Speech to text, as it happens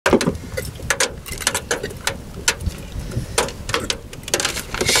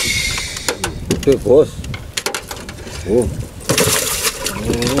gede bos.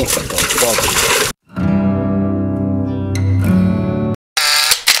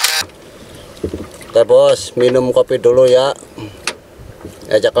 Oke bos, minum kopi dulu ya.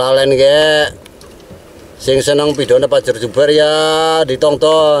 Ajak lalen ge. Sing seneng videonya Pak Juber ya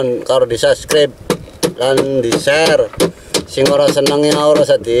ditonton, karo di subscribe dan di share. Sing ora seneng ya ora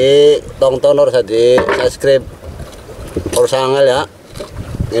usah ditonton, ora usah di subscribe. Ora sangel ya.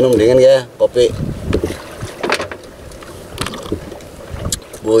 Minum dingin ya kopi.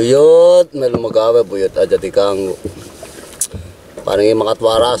 Buyut melu megawe buyut aja diganggu. Paringi makat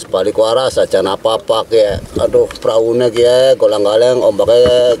waras, balik waras aja apa-apa ke. Aduh, praune ki golang-galeng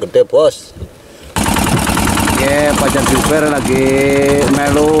ombaknya gede, bos. Oke, Pak Juber lagi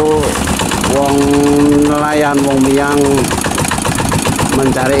melu wong nelayan, wong miang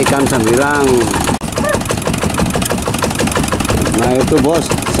mencari ikan sembilang. Nah, itu bos,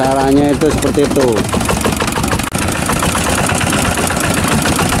 caranya itu seperti itu.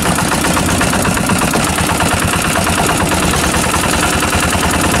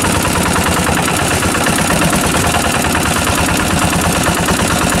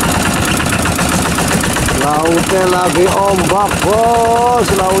 Lautnya lagi ombak bos,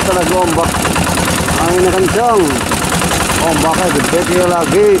 lautnya lagi ombak, anginnya kencang, ombaknya gede dia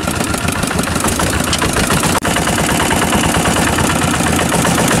lagi.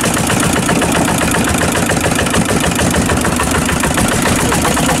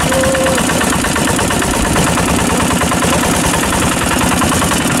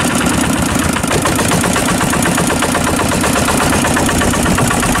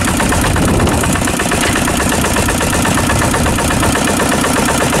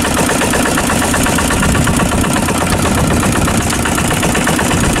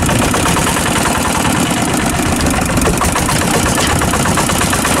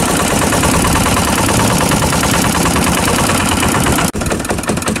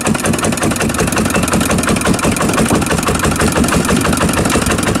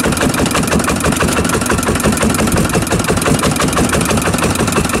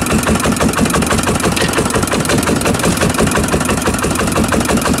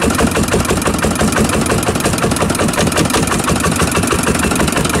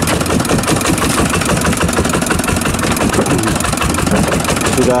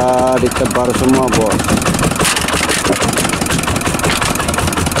 Sudah ditebar semua bos.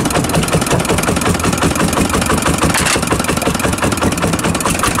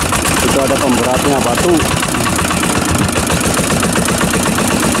 Itu ada pemberatnya batu.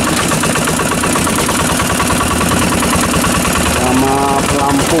 Sama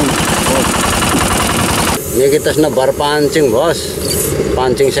pelampung bos. Ini kita nebar pancing bos.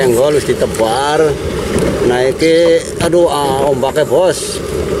 Pancing senggol harus ditebar. Nah ini aduh ombaknya bos.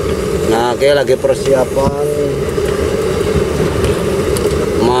 Nah kayak lagi persiapan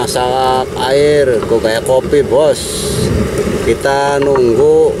masak air kok kayak kopi bos. Kita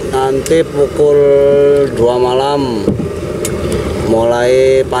nunggu nanti pukul 2 malam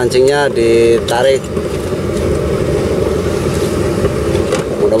mulai pancingnya ditarik.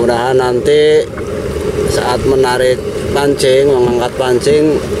 Mudah-mudahan nanti saat menarik pancing, mengangkat pancing,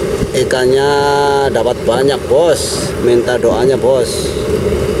 ikannya dapat banyak bos. Minta doanya bos.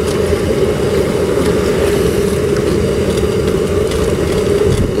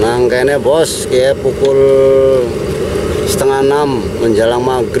 Nangkene bos kayak pukul 5:30 menjelang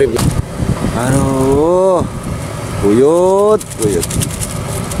maghrib. Aduh, buyut.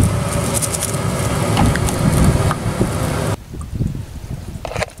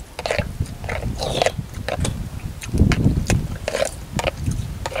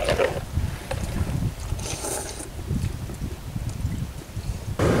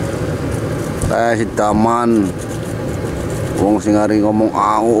 Hidaman wong sing ari ngomong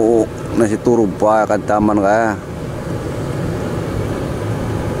auk nasi turu bae kadaman kae.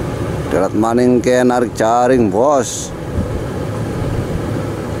 Darat maning ke narik jaring bos.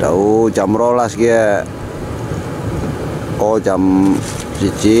 Dau jam 12 ki. Oh jam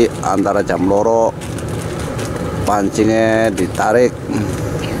 1 antara jam 2 pancingnya ditarik.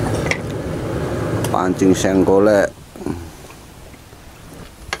 Pancing senggol.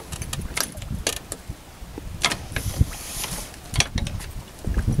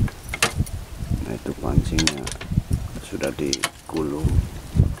 Pancingnya sudah digulung.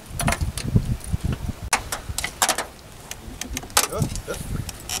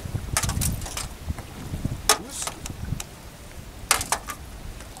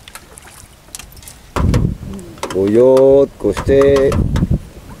 Buyut Gusti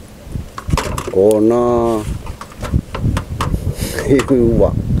Kona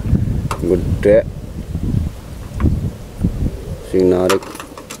iwak gede sing narik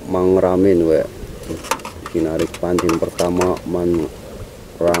mangramin we. Sing narik pancing pertama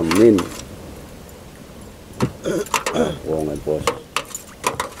mangramin. Wong bos.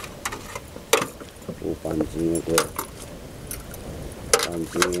 Pancingnya gue.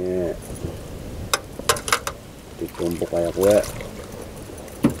 Pancingnya ditumpuk kayak gue.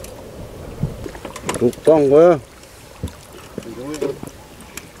 Tukang gue.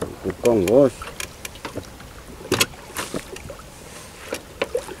 Tukang bos.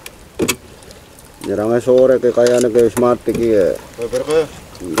 Nyerangnya sore kayaknya kayak mati ya.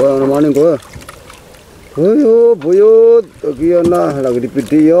 Gue nemanin gue. Ayo buyut, bagian lah lagi di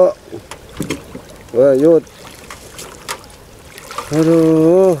video. Buyut.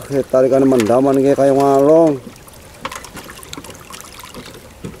 Aduh, tarikan mendaman kayak ngalong.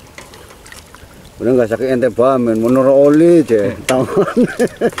 Bener nggak sakit ente bamen, menurut oli je, tangan.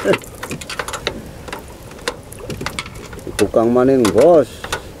 Tukang maning bos.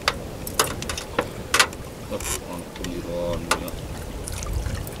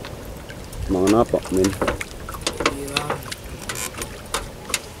 Mangan apa, min?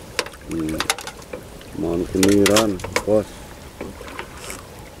 Mangan kemiran, bos.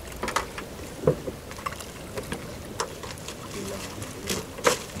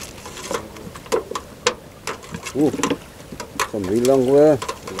 Sembilang gue.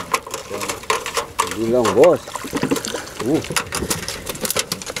 Sembilang bos.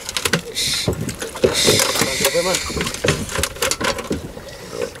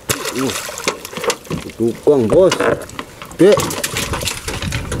 Tukang bos. Dek.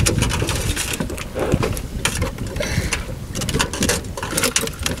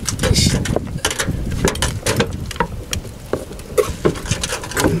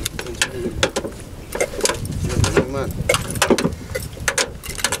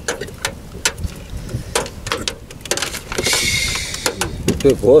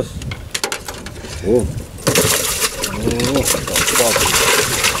 Oke bos.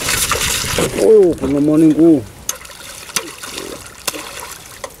 Penemaninku.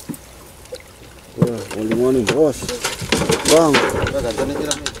 Penemaninku bos. Bang.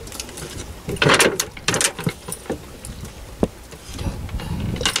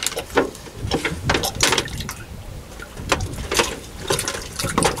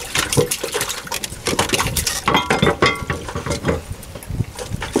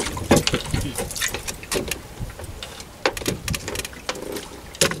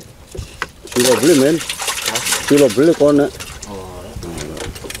 Kilo beli men, kilo beli kone.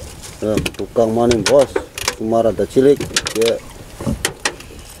 Ya, tukang maning bos, cuma rada cilik ya.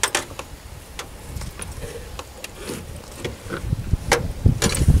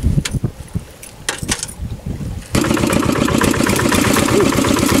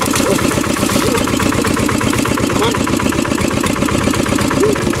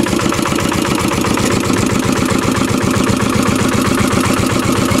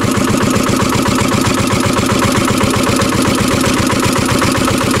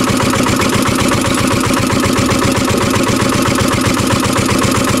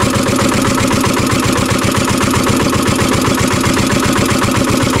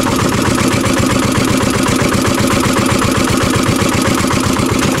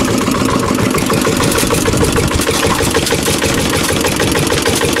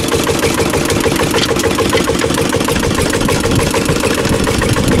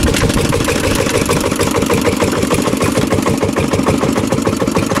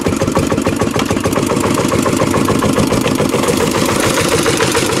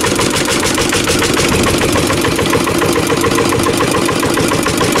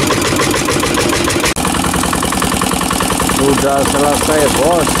 Sudah selesai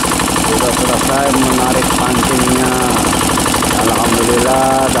bos, sudah selesai menarik pancingnya.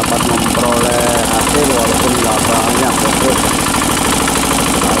 Alhamdulillah dapat memperoleh hasil walaupun nggak banyak bos.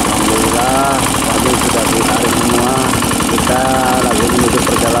 Alhamdulillah tadi sudah ditarik semua. Kita lagi menuju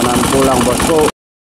perjalanan pulang bosku.